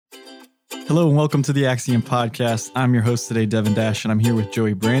Hello and welcome to the Axiom Podcast. I'm your host today, Devin Dash, and I'm here with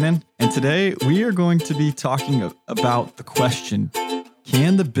Joey Brannon. And today we are going to be talking about the question,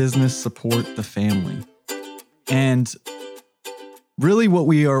 can the business support the family? And really what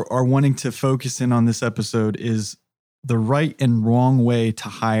we are wanting to focus in on this episode is the right and wrong way to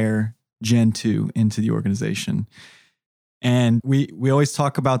hire Gen 2 into the organization. And we always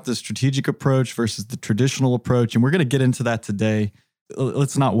talk about the strategic approach versus the traditional approach, and we're going to get into that today.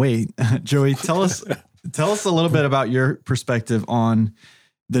 Let's not wait. Joey, tell us a little bit about your perspective on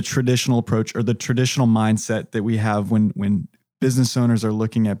the traditional approach or the traditional mindset that we have when business owners are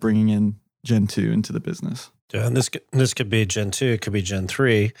looking at bringing in Gen 2 into the business. Yeah, and this could be Gen 2, it could be Gen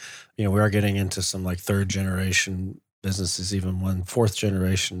 3. We are getting into some like third generation businesses, even one fourth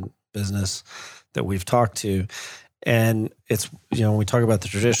generation business that we've talked to. And it's, when we talk about the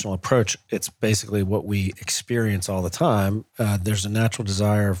traditional approach, it's basically what we experience all the time. There's a natural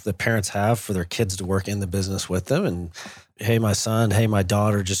desire the parents have for their kids to work in the business with them. And hey, my son, hey, my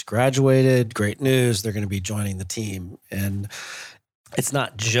daughter just graduated. Great news. They're going to be joining the team. And it's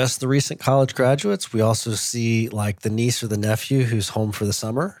not just the recent college graduates. We also see like the niece or the nephew who's home for the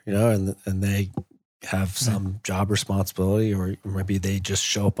summer, and they have some job responsibility, or maybe they just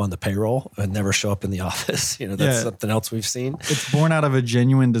show up on the payroll and never show up in the office. That's something else we've seen. It's born out of a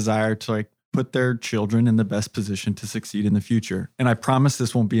genuine desire to like put their children in the best position to succeed in the future. And I promise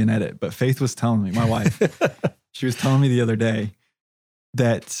this won't be an edit, but Faith was telling me, my wife, she was telling me the other day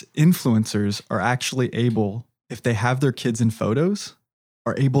that influencers are actually able, if they have their kids in photos,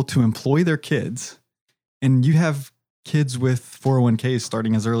 are able to employ their kids. And you have kids with 401ks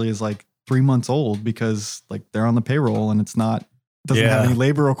starting as early as like 3 months old because like they're on the payroll and doesn't have any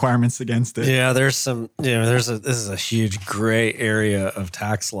labor requirements against it. Yeah, there's some, this is a huge gray area of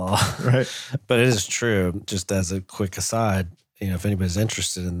tax law. Right. But it is true. Just as a quick aside, if anybody's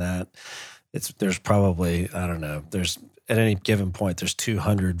interested in that, there's probably, I don't know, there's at any given point, there's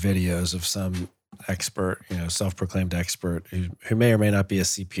 200 videos of some expert, self-proclaimed expert who may or may not be a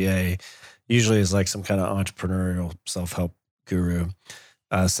CPA, usually is like some kind of entrepreneurial self-help guru,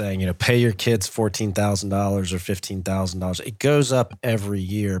 saying, pay your kids $14,000 or $15,000. It goes up every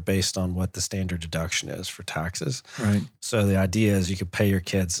year based on what the standard deduction is for taxes. Right. So the idea is you could pay your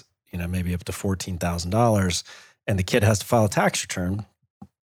kids, maybe up to $14,000, and the kid has to file a tax return.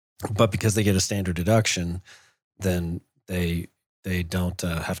 But because they get a standard deduction, then they don't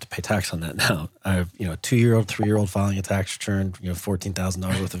have to pay tax on that now. I have, a 2-year-old, 3-year-old filing a tax return,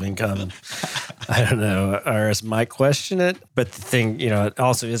 $14,000 worth of income. I don't know, IRS might question it. But the thing, it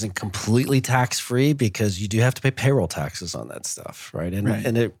also isn't completely tax-free because you do have to pay payroll taxes on that stuff, right?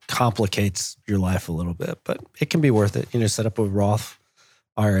 And it complicates your life a little bit, but it can be worth it. Set up a Roth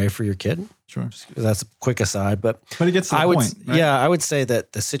IRA for your kid. Sure. That's a quick aside. But it gets to the point, right? Yeah, I would say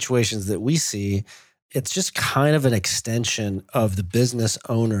that the situations that we see, it's just kind of an extension of the business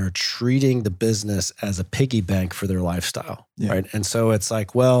owner treating the business as a piggy bank for their lifestyle, right? And so it's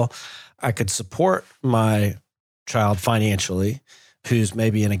like, well, I could support my child financially who's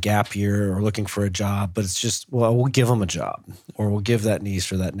maybe in a gap year or looking for a job, but it's just, well, we'll give them a job, or we'll give that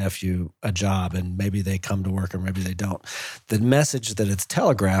niece or that nephew a job, and maybe they come to work or maybe they don't. The message that it's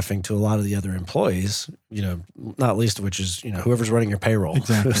telegraphing to a lot of the other employees, not least of which is, whoever's running your payroll.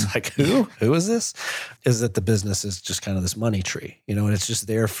 Exactly. It's like, who is this? Is that the business is just kind of this money tree, and it's just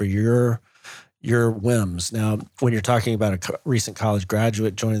there for your whims. Now, when you're talking about a recent college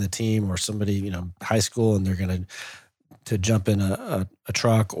graduate joining the team, or somebody, high school, and they're going to jump in a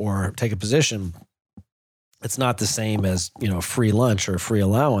truck or take a position, it's not the same as, a free lunch or a free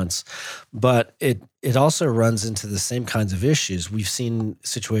allowance, but it also runs into the same kinds of issues. We've seen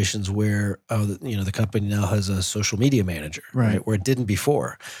situations where, the company now has a social media manager, right? Where it didn't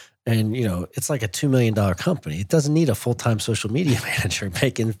before. And, it's like a $2 million company. It doesn't need a full-time social media manager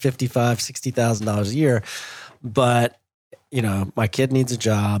making $55,000, $60,000 a year. But, my kid needs a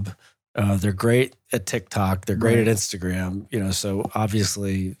job. They're great at TikTok. They're great at Instagram, so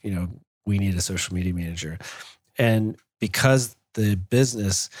obviously, we need a social media manager. And because the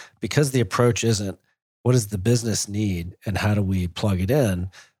approach isn't what does the business need and how do we plug it in,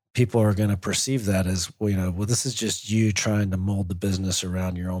 people are going to perceive that as, well, this is just you trying to mold the business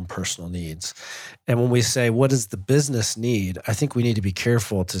around your own personal needs. And when we say, what does the business need? I think we need to be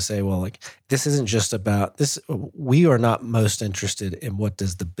careful to say, well, like, this isn't just about this. We are not most interested in what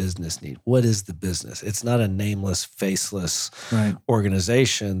does the business need? What is the business? It's not a nameless, faceless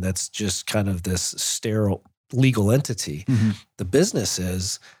organization that's just kind of this sterile legal entity. Mm-hmm. The business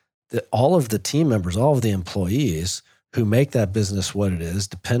is that all of the team members, all of the employees who make that business what it is,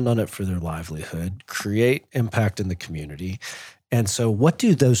 depend on it for their livelihood, create impact in the community, And so what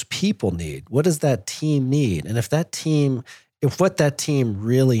do those people need? What does that team need? And if what that team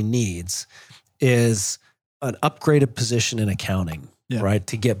really needs is an upgraded position in accounting, right?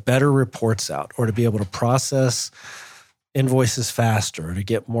 To get better reports out or to be able to process invoices faster, or to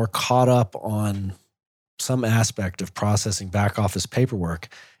get more caught up on some aspect of processing back office paperwork.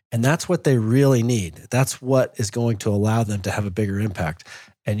 And that's what they really need. That's what is going to allow them to have a bigger impact.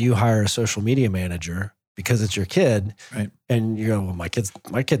 And you hire a social media manager because it's your kid, right? And you go, well, my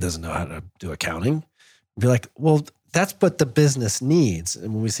kid doesn't know how to do accounting. Be like, well, that's what the business needs.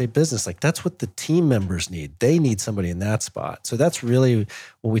 And when we say business, like that's what the team members need. They need somebody in that spot. So that's really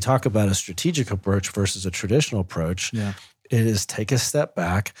when we talk about a strategic approach versus a traditional approach. Yeah. It is take a step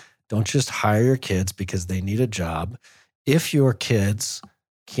back. Don't just hire your kids because they need a job. If your kids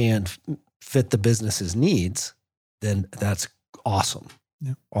can fit the business's needs, then that's awesome.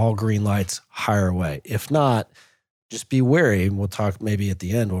 Yeah. All green lights, hire away. If not, just be wary. And we'll talk maybe at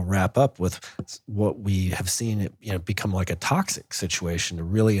the end, we'll wrap up with what we have seen it become like a toxic situation to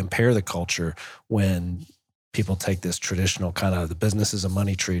really impair the culture when people take this traditional kind of the business is a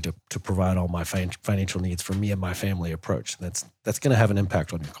money tree to provide all my financial needs for me and my family approach. That's going to have an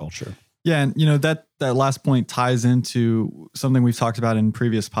impact on your culture. Yeah. And that last point ties into something we've talked about in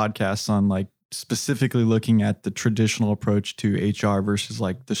previous podcasts on like specifically looking at the traditional approach to HR versus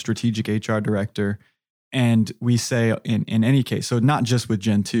like the strategic HR director. And we say in any case, so not just with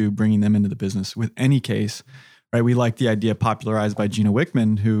Gen 2, bringing them into the business, with any case, right? We like the idea popularized by Gina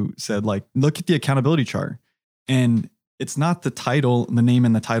Wickman, who said like, look at the accountability chart. And it's not the title, the name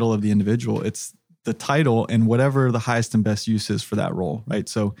and the title of the individual. It's the title and whatever the highest and best use is for that role, right?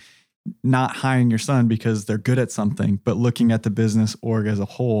 So not hiring your son because they're good at something, but looking at the business org as a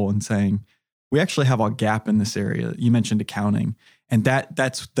whole and saying, we actually have a gap in this area. You mentioned accounting, and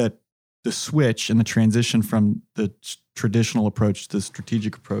that's the switch and the transition from the traditional approach to the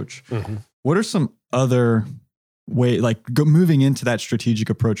strategic approach. Mm-hmm. What are some other way, like moving into that strategic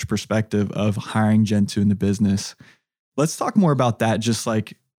approach perspective of hiring Gen 2 in the business? Let's talk more about that. Just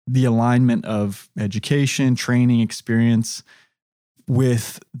like the alignment of education, training, experience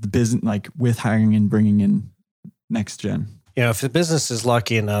with the business, like with hiring and bringing in next gen. If the business is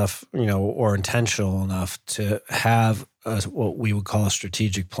lucky enough, or intentional enough to have what we would call a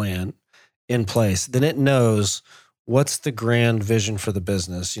strategic plan in place, then it knows what's the grand vision for the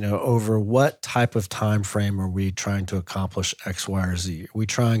business. Over what type of time frame are we trying to accomplish X, Y, or Z? Are we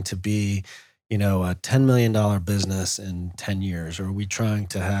trying to be, a $10 million business in 10 years? Or are we trying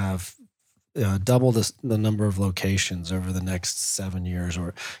to have double the number of locations over the next 7 years?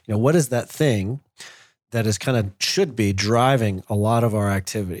 Or, what is that thing that is kind of should be driving a lot of our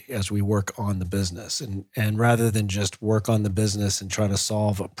activity as we work on the business? And rather than just work on the business and try to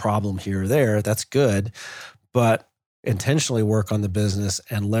solve a problem here or there, that's good, but intentionally work on the business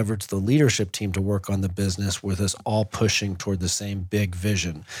and leverage the leadership team to work on the business with us all pushing toward the same big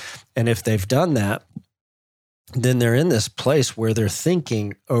vision. And if they've done that, then they're in this place where they're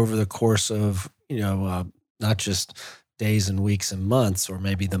thinking over the course of, not just days and weeks and months, or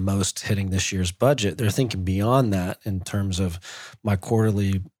maybe the most hitting this year's budget. They're thinking beyond that in terms of my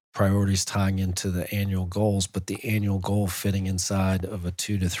quarterly priorities tying into the annual goals, but the annual goal fitting inside of a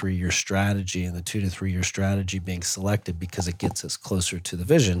 2 to 3 year strategy, and the 2 to 3 year strategy being selected because it gets us closer to the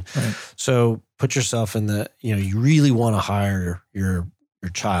vision. Right. So put yourself in you really want to hire your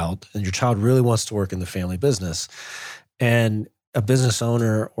child, and your child really wants to work in the family business. And a business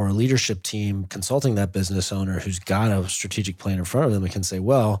owner or a leadership team consulting that business owner who's got a strategic plan in front of them, and can say,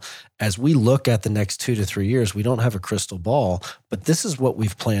 well, as we look at the next 2 to 3 years, we don't have a crystal ball, but this is what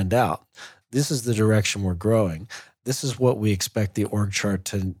we've planned out. This is the direction we're growing. This is what we expect the org chart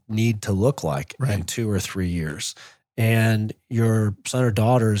to need to look like in 2 or 3 years. And your son or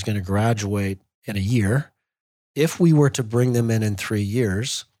daughter is going to graduate in a year. If we were to bring them in 3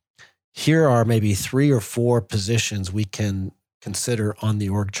 years, here are maybe 3 or 4 positions we can consider on the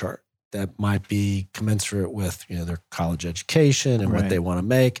org chart that might be commensurate with their college education and what they want to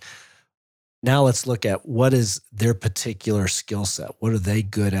make. Now let's look at what is their particular skill set. What are they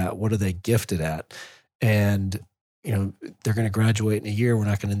good at? What are they gifted at? And they're going to graduate in a year. We're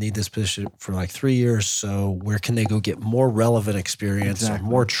not going to need this position for like 3 years. So where can they go get more relevant experience or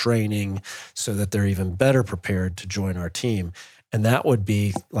more training so that they're even better prepared to join our team? And that would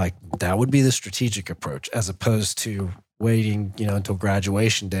be the strategic approach, as opposed to waiting, until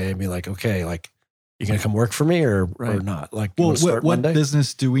graduation day and be like, okay, like, you're going to come work for me or not? Like, well, what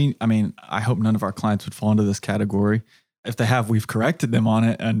business do we, I hope none of our clients would fall into this category. If they have, we've corrected them on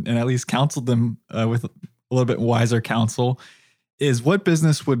it and at least counseled them with a little bit wiser counsel. is what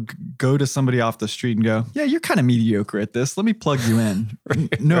business would go to somebody off the street and go, yeah, you're kind of mediocre at this. Let me plug you in.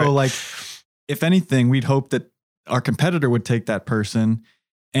 No, like if anything, we'd hope that our competitor would take that person.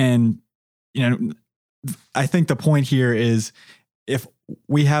 And, you know, I think the point here is if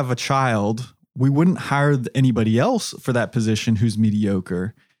we have a child, we wouldn't hire anybody else for that position who's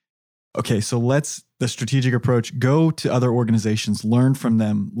mediocre. Okay, so the strategic approach, go to other organizations, learn from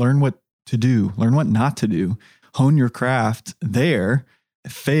them, learn what to do, learn what not to do, hone your craft there,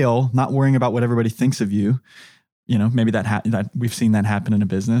 fail, not worrying about what everybody thinks of you. You know, maybe that we've seen that happen in a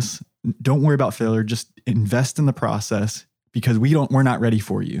business. Don't worry about failure. Just invest in the process because we're not ready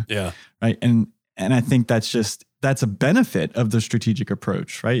for you. Yeah. Right. And I think that's a benefit of the strategic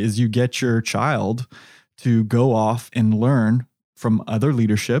approach, right? Is you get your child to go off and learn from other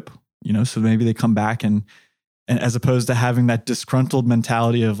leadership, you know, so maybe they come back and as opposed to having that disgruntled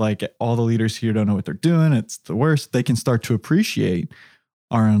mentality of like, all the leaders here don't know what they're doing, it's the worst. They can start to appreciate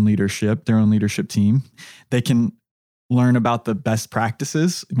our own leadership, their own leadership team. They can learn about the best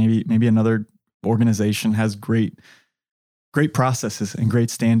practices. Maybe another organization has great processes and great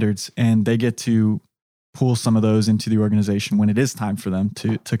standards, and they get to pull some of those into the organization when it is time for them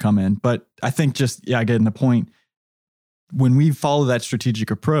to come in. But I think getting the point, when we follow that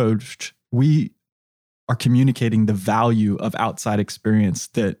strategic approach, we are communicating the value of outside experience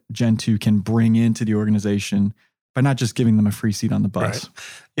that Gen 2 can bring into the organization by not just giving them a free seat on the bus. Right.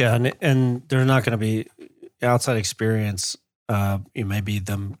 Yeah. And they're not going to be outside experience. It may be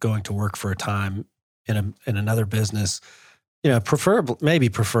them going to work for a time in another business, you know,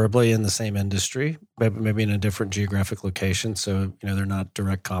 preferably in the same industry, maybe in a different geographic location. So, you know, they're not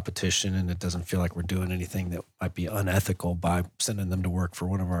direct competition and it doesn't feel like we're doing anything that might be unethical by sending them to work for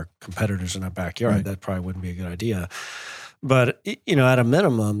one of our competitors in our backyard. Right. That probably wouldn't be a good idea. But, you know, at a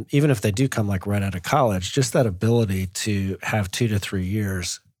minimum, even if they do come like right out of college, just that ability to have 2 to 3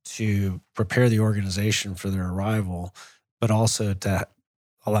 years to prepare the organization for their arrival, but also to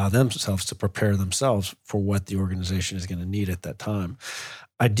allow themselves to prepare themselves for what the organization is going to need at that time.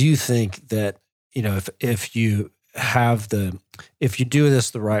 I do think that, you know, if you do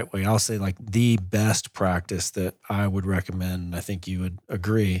this the right way, I'll say like the best practice that I would recommend, and I think you would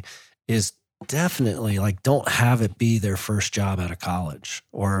agree, is definitely like don't have it be their first job out of college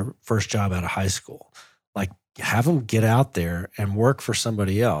or first job out of high school. Like have them get out there and work for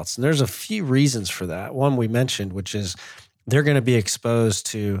somebody else. And there's a few reasons for that. One we mentioned, which is they're going to be exposed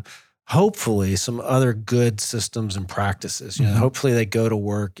to hopefully some other good systems and practices. You know, hopefully they go to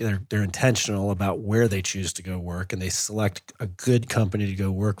work, they're intentional about where they choose to go work and they select a good company to go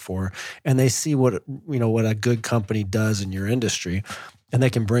work for. And they see what a good company does in your industry. And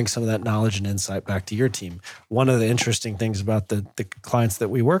they can bring some of that knowledge and insight back to your team. One of the interesting things about the clients that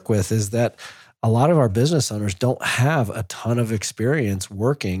we work with is that a lot of our business owners don't have a ton of experience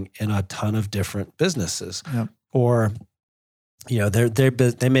working in a ton of different businesses. Yep. Or, you know,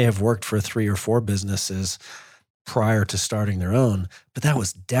 they may have worked for 3 or 4 businesses prior to starting their own, but that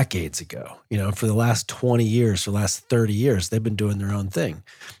was decades ago. You know, for the last 20 years, for the last 30 years, they've been doing their own thing.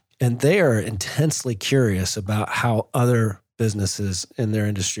 And they are intensely curious about how other businesses in their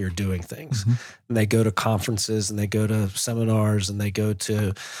industry are doing things. Mm-hmm. And they go to conferences and they go to seminars and they go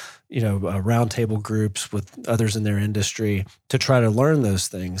to, you know, roundtable groups with others in their industry to try to learn those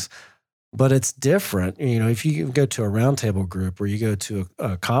things. But it's different. You know, if you go to a roundtable group or you go to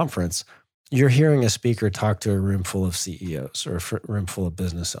a conference, you're hearing a speaker talk to a room full of CEOs or a room full of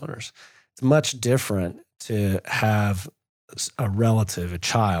business owners. It's much different to have a relative, a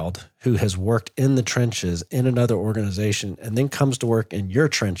child who has worked in the trenches in another organization and then comes to work in your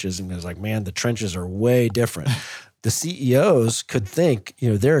trenches and is like, man, the trenches are way different. The CEOs could think, you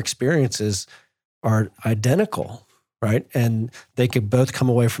know, their experiences are identical, right? And they could both come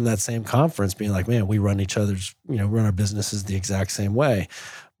away from that same conference being like, man, we run our businesses the exact same way.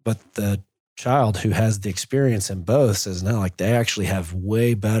 But the child who has the experience in both says, no, like they actually have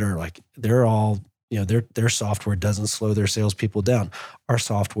way better, like they're all, you know, their software doesn't slow their salespeople down. Our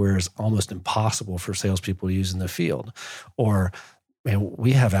software is almost impossible for salespeople to use in the field. Or, man,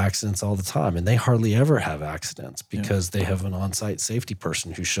 we have accidents all the time and they hardly ever have accidents because they have an on-site safety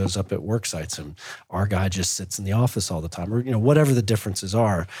person who shows up at work sites and our guy just sits in the office all the time, or, you know, whatever the differences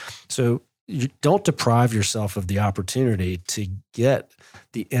are. So you don't deprive yourself of the opportunity to get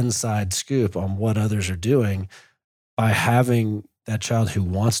the inside scoop on what others are doing by having that child who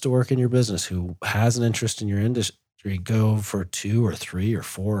wants to work in your business, who has an interest in your industry, go for 2 or 3 or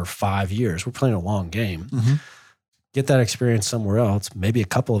 4 or 5 years. We're playing a long game. Mm-hmm. Get that experience somewhere else, maybe a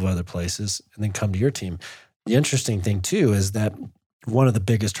couple of other places, and then come to your team. The interesting thing too is that one of the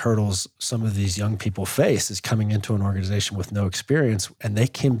biggest hurdles some of these young people face is coming into an organization with no experience. And they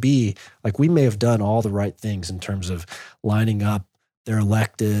can be like, we may have done all the right things in terms of lining up their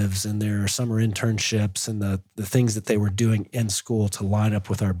electives and their summer internships and the things that they were doing in school to line up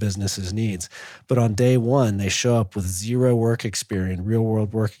with our business's needs. But on day one, they show up with zero work experience, real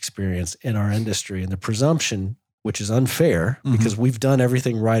world work experience in our industry. And the presumption, which is unfair because we've done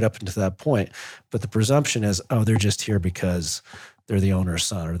everything right up until that point, but the presumption is, oh, they're just here because they're the owner's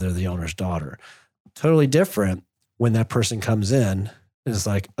son or they're the owner's daughter. Totally different when that person comes in and it's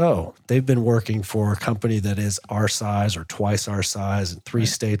like, oh, they've been working for a company that is our size or twice our size and 3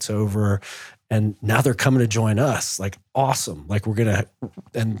 states over. And now they're coming to join us. Like, awesome. Like,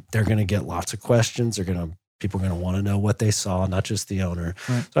 and they're going to get lots of questions. People are going to want to know what they saw, not just the owner.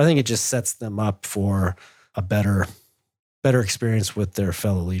 Right. So I think it just sets them up for a better experience with their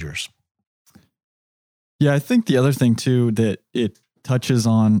fellow leaders. Yeah, I think the other thing too that it touches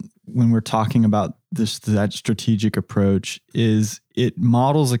on when we're talking about that strategic approach is it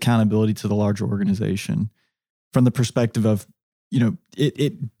models accountability to the larger organization from the perspective of,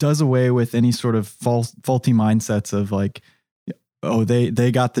 it does away with any sort of faulty mindsets of like, oh,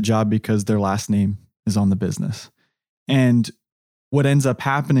 they got the job because their last name is on the business. And what ends up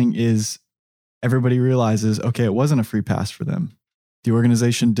happening is everybody realizes, okay, it wasn't a free pass for them. The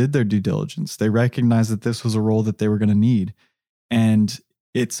organization did their due diligence. They recognized that this was a role that they were going to need. And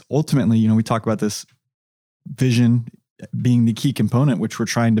it's ultimately, we talk about this vision being the key component, which we're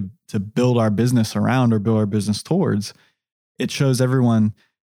trying to build our business around or build our business towards. It shows everyone,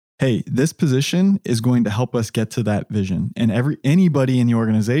 hey, this position is going to help us get to that vision. And anybody in the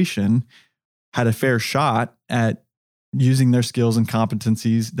organization had a fair shot at using their skills and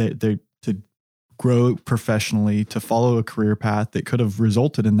competencies to grow professionally, to follow a career path that could have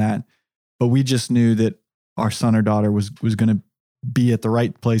resulted in that. But we just knew that our son or daughter was going to be at the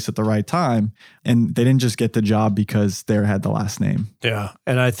right place at the right time. And they didn't just get the job because they had the last name. Yeah.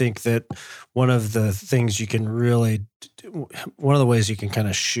 And I think that one of the ways you can kind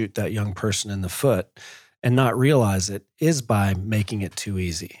of shoot that young person in the foot and not realize it is by making it too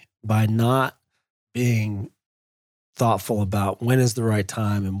easy, by not being thoughtful about when is the right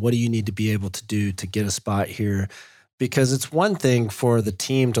time and what do you need to be able to do to get a spot here. Because it's one thing for the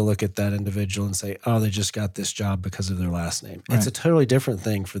team to look at that individual and say, oh, they just got this job because of their last name. Right. It's a totally different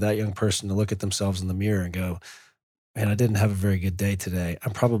thing for that young person to look at themselves in the mirror and go, man, I didn't have a very good day today.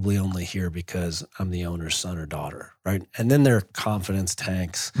 I'm probably only here because I'm the owner's son or daughter, right? And then their confidence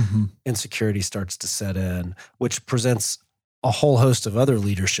tanks, insecurity starts to set in, which presents a whole host of other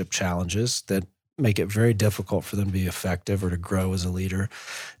leadership challenges that make it very difficult for them to be effective or to grow as a leader.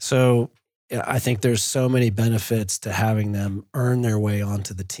 So I think there's so many benefits to having them earn their way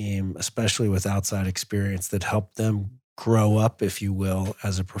onto the team, especially with outside experience, that help them grow up, if you will,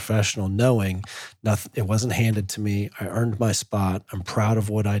 as a professional, knowing nothing, it wasn't handed to me. I earned my spot. I'm proud of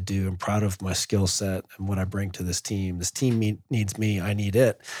what I do. I'm proud of my skill set and what I bring to this team. This team needs me. I need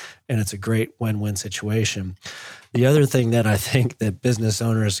it. And it's a great win-win situation. The other thing that I think that business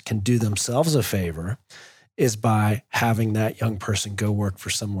owners can do themselves a favor is by having that young person go work for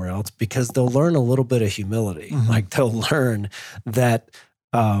somewhere else, because they'll learn a little bit of humility. Like they'll learn that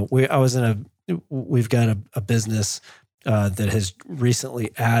we've got a business that has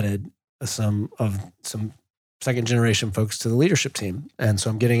recently added some second generation folks to the leadership team. And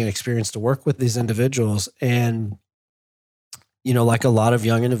so I'm getting an experience to work with these individuals. And, like a lot of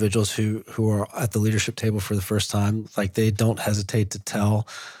young individuals who are at the leadership table for the first time, like they don't hesitate to tell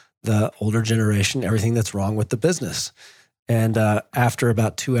the older generation everything that's wrong with the business. And after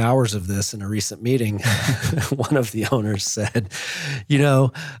about 2 hours of this in a recent meeting, one of the owners said,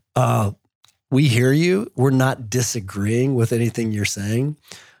 we hear you. We're not disagreeing with anything you're saying.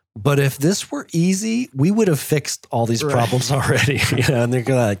 But if this were easy, we would have fixed all these problems already. And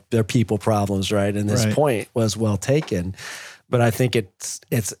they're people problems, right? And this point was well taken. But I think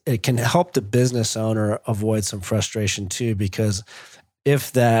it can help the business owner avoid some frustration too, because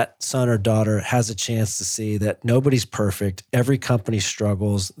if that son or daughter has a chance to see that nobody's perfect, every company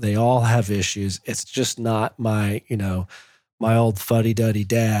struggles, they all have issues. It's just not my old fuddy-duddy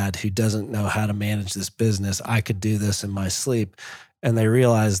dad who doesn't know how to manage this business. I could do this in my sleep. And they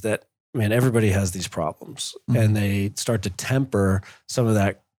realize that, man, everybody has these problems. And they start to temper some of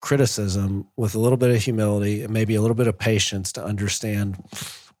that criticism with a little bit of humility and maybe a little bit of patience to understand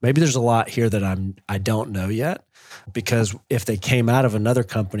maybe there's a lot here that I don't know yet. Because if they came out of another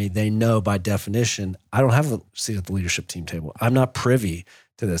company, they know by definition, I don't have a seat at the leadership team table. I'm not privy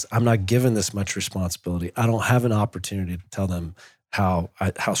to this. I'm not given this much responsibility. I don't have an opportunity to tell them how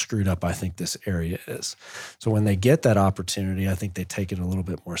screwed up I think this area is. So when they get that opportunity, I think they take it a little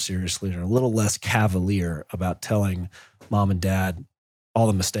bit more seriously and a little less cavalier about telling mom and dad all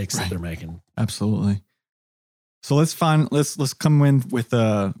the mistakes that they're making. Absolutely. So let's come in with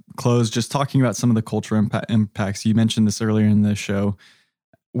a close, just talking about some of the cultural impacts. You mentioned this earlier in the show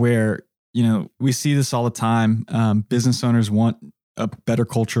where, we see this all the time. Business owners want a better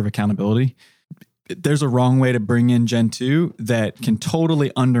culture of accountability. There's a wrong way to bring in Gen 2 that can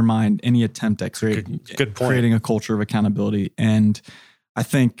totally undermine any attempt at creating a culture of accountability. And I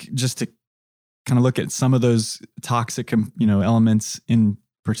think just to kind of look at some of those toxic, elements in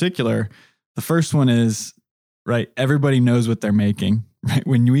particular, the first one is, right, everybody knows what they're making, right?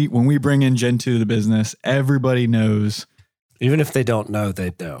 When we bring in Gen 2 to the business, everybody knows. Even if they don't know,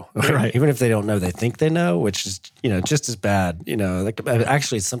 they know. Right. Even if they don't know, they think they know, which is, just as bad.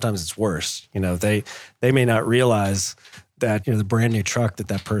 Actually, sometimes it's worse. They may not realize that, the brand new truck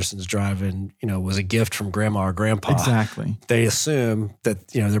that person's driving, was a gift from grandma or grandpa. Exactly. They assume that,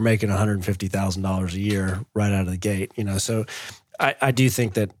 they're making $150,000 a year right out of the gate. So I do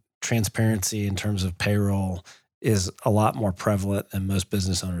think that transparency in terms of payroll is a lot more prevalent than most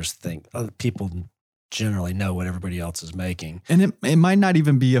business owners think. Other people generally know what everybody else is making. And it might not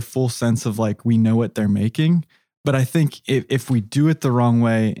even be a full sense of like, we know what they're making, but I think if we do it the wrong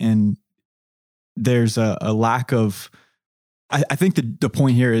way and there's a lack of, I think the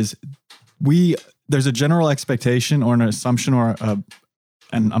point here is there's a general expectation or an assumption or a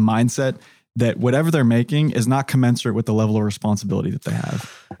mindset that whatever they're making is not commensurate with the level of responsibility that they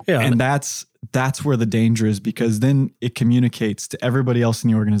have. Yeah. And that's where the danger is, because then it communicates to everybody else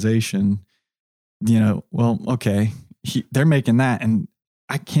in the organization, well, okay, they're making that. And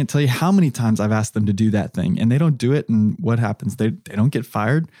I can't tell you how many times I've asked them to do that thing and they don't do it. And what happens? They don't get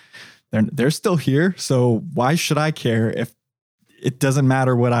fired. They're still here. So why should I care if it doesn't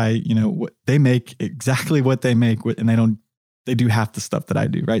matter what what they make, exactly what they make, and they do half the stuff that I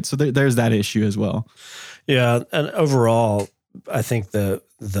do. Right. So there's that issue as well. Yeah. And overall, I think the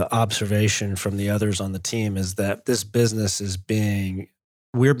observation from the others on the team is that this business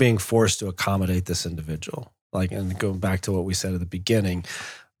we're being forced to accommodate this individual. And going back to what we said at the beginning,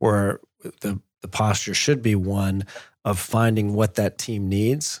 where the posture should be one of finding what that team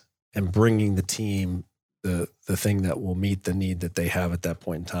needs and bringing the team the thing that will meet the need that they have at that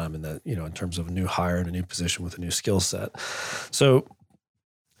point in time, and that, in terms of a new hire and a new position with a new skill set. So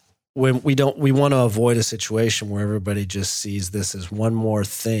when we want to avoid a situation where everybody just sees this as one more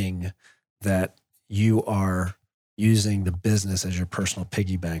thing that you are using the business as your personal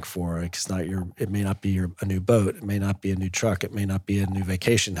piggy bank for. It may not be a new boat. It may not be a new truck. It may not be a new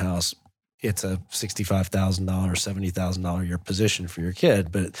vacation house. It's a $65,000, $70,000 a year position for your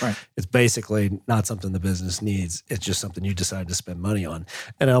kid, but It's basically not something the business needs. It's just something you decide to spend money on.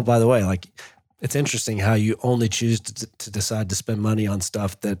 And by the way, it's interesting how you only choose to decide to spend money on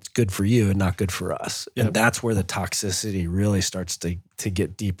stuff that's good for you and not good for us. Yep. And that's where the toxicity really starts to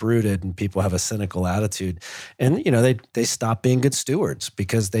get deep rooted, and people have a cynical attitude. And, they stop being good stewards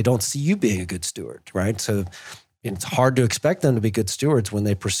because they don't see you being a good steward, right? So it's hard to expect them to be good stewards when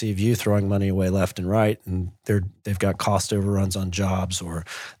they perceive you throwing money away left and right, and they've got cost overruns on jobs, or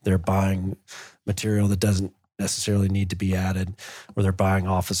they're buying material that doesn't necessarily need to be added, or they're buying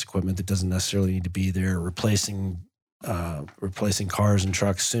office equipment that doesn't necessarily need to be there, replacing cars and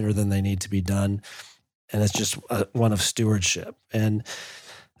trucks sooner than they need to be done. And it's just one of stewardship. And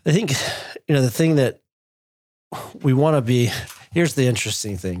I think, the thing that we want to be, here's the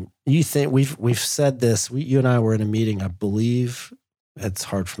interesting thing. You think we've said this, you and I were in a meeting, I believe. It's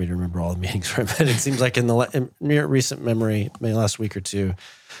hard for me to remember all the meetings we're in. It seems like in near recent memory, maybe last week or two,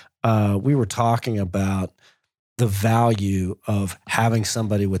 we were talking about the value of having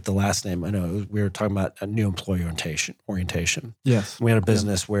somebody with the last name. I know we were talking about a new employee orientation. Yes. We had a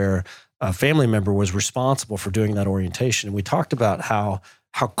business where a family member was responsible for doing that orientation. And we talked about how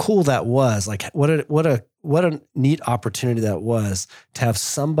cool that was. Like what a neat opportunity that was to have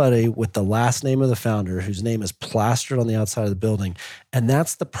somebody with the last name of the founder whose name is plastered on the outside of the building. And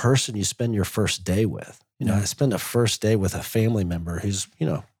that's the person you spend your first day with. I spend a first day with a family member who's,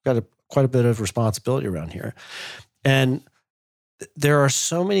 got quite a bit of responsibility around here. And there are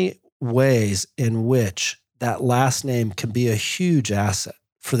so many ways in which that last name can be a huge asset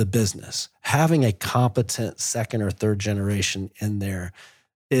for the business. Having a competent second or third generation in there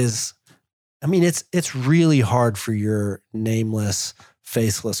is, it's really hard for your nameless,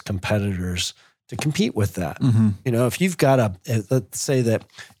 faceless competitors to compete with that. Mm-hmm. If you've got let's say that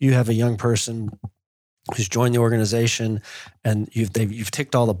you have a young person who's joined the organization, and you've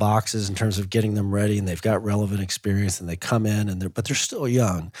ticked all the boxes in terms of getting them ready, and they've got relevant experience, and they come in but they're still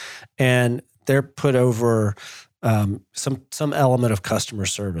young, and they're put over some element of customer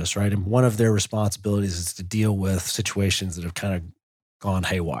service, right? And one of their responsibilities is to deal with situations that have kind of gone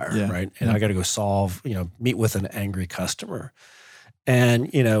haywire, right? And I got to go meet with an angry customer, and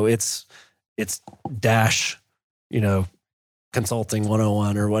it's Dash, Consulting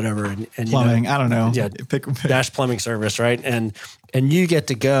 101 or whatever, and plumbing, I don't know. Yeah, Dash Plumbing Service, right? And you get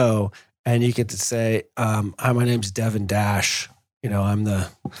to go and you get to say, "Hi, my name's Devin Dash.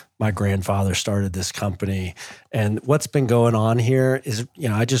 My grandfather started this company, and what's been going on here is,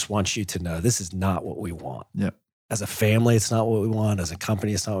 I just want you to know this is not what we want. Yep. As a family, it's not what we want. As a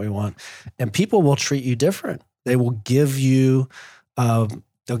company, it's not what we want. And people will treat you different. They will give you,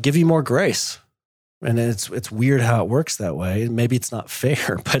 they'll give you more grace." And it's weird how it works that way. Maybe it's not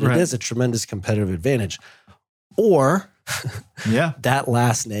fair, but it is a tremendous competitive advantage. Or that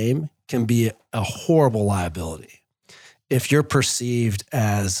last name can be a horrible liability. If you're perceived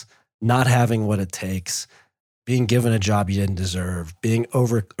as not having what it takes, being given a job you didn't deserve, being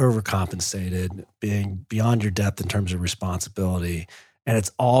overcompensated, being beyond your depth in terms of responsibility, and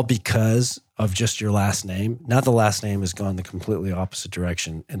it's all because of just your last name. Now the last name has gone the completely opposite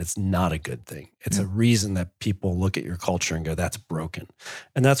direction, and it's not a good thing. It's a reason that people look at your culture and go, that's broken.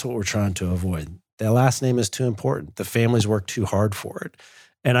 And that's what we're trying to avoid. That last name is too important. The families work too hard for it.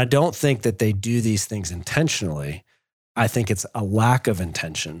 And I don't think that they do these things intentionally. I think it's a lack of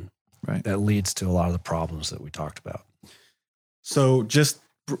intention that leads to a lot of the problems that we talked about. So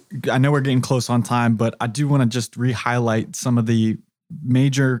I know we're getting close on time, but I do want to just re-highlight some of the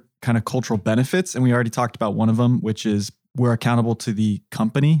major kind of cultural benefits. And we already talked about one of them, which is we're accountable to the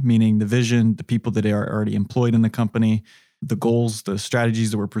company, meaning the vision, the people that are already employed in the company, the goals, the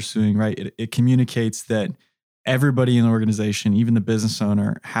strategies that we're pursuing, right? It communicates that everybody in the organization, even the business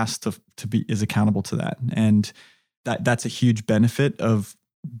owner, has is accountable to that. And that's a huge benefit of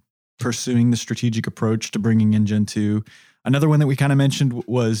pursuing the strategic approach to bringing in Gen 2. Another one that we kind of mentioned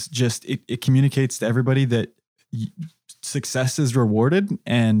was just it communicates to everybody that success is rewarded,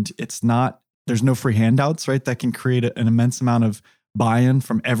 and there's no free handouts, right? That can create an immense amount of buy-in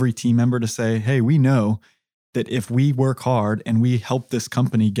from every team member to say, hey, we know that if we work hard and we help this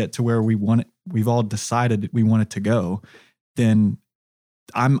company get to where we want it, we've all decided we want it to go, then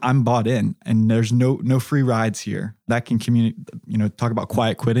I'm bought in, and there's no free rides here. That can talk about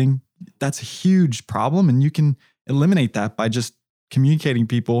quiet quitting. That's a huge problem, and you can eliminate that by just communicating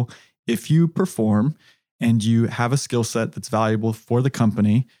people. If you perform and you have a skill set that's valuable for the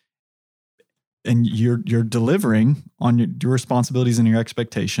company, and you're delivering on your responsibilities and your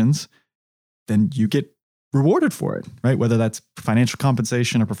expectations, then you get rewarded for it, right? Whether that's financial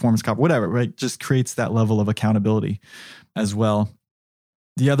compensation or performance comp, whatever, right? Just creates that level of accountability as well.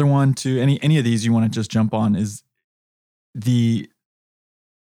 The other one, to any of these you want to just jump on, is the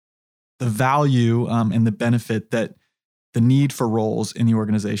value and the benefit that the need for roles in the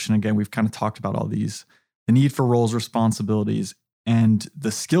organization. Again, we've kind of talked about all these. The need for roles, responsibilities, and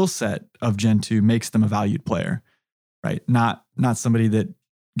the skill set of Gen 2 makes them a valued player, right? Not somebody that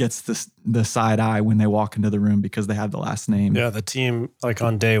gets the side eye when they walk into the room because they have the last name. Yeah, the team, like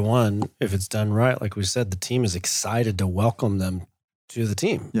on day one, if it's done right, like we said, the team is excited to welcome them to the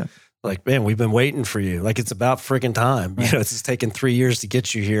team. Yeah. Like, man, we've been waiting for you. Like, it's about friggin' time. Right. It's just taken 3 years to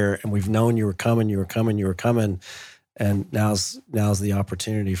get you here, and we've known you were coming. And now's the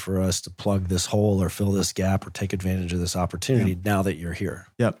opportunity for us to plug this hole or fill this gap or take advantage of this opportunity now that you're here.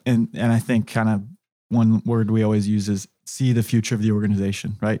 Yep. And I think kind of one word we always use is see the future of the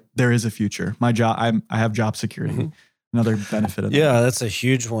organization, right? There is a future. My job, I have job security. Mm-hmm. Another benefit of that. Yeah, that's a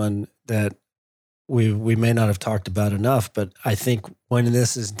huge one that we may not have talked about enough, but I think when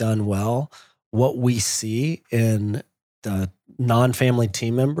this is done well, what we see in the non-family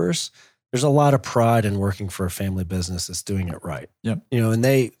team members, there's a lot of pride in working for a family business that's doing it right. Yep. And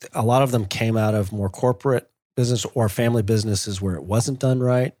a lot of them came out of more corporate business or family businesses where it wasn't done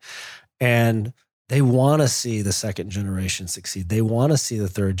right. And they want to see the second generation succeed. They want to see the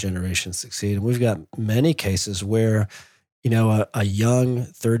third generation succeed. And we've got many cases where, a young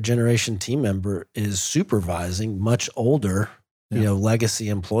third generation team member is supervising much older, legacy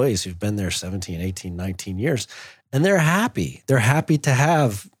employees who've been there 17, 18, 19 years. And they're happy. They're happy to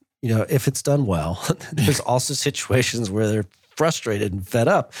have, if it's done well. There's also situations where they're frustrated and fed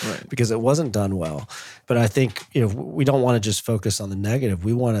up because it wasn't done well. But I think, we don't want to just focus on the negative.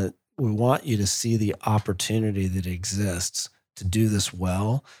 We want you to see the opportunity that exists to do this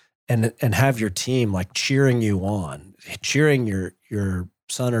well and have your team like cheering you on, cheering your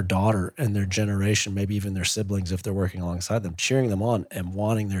son or daughter and their generation, maybe even their siblings, if they're working alongside them, cheering them on and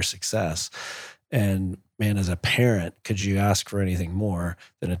wanting their success. And man, as a parent, could you ask for anything more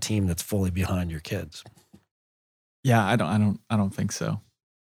than a team that's fully behind your kids? Yeah, I don't think so.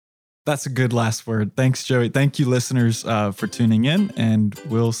 That's a good last word. Thanks, Joey. Thank you, listeners, for tuning in, and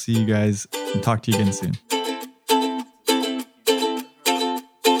we'll see you guys and talk to you again soon.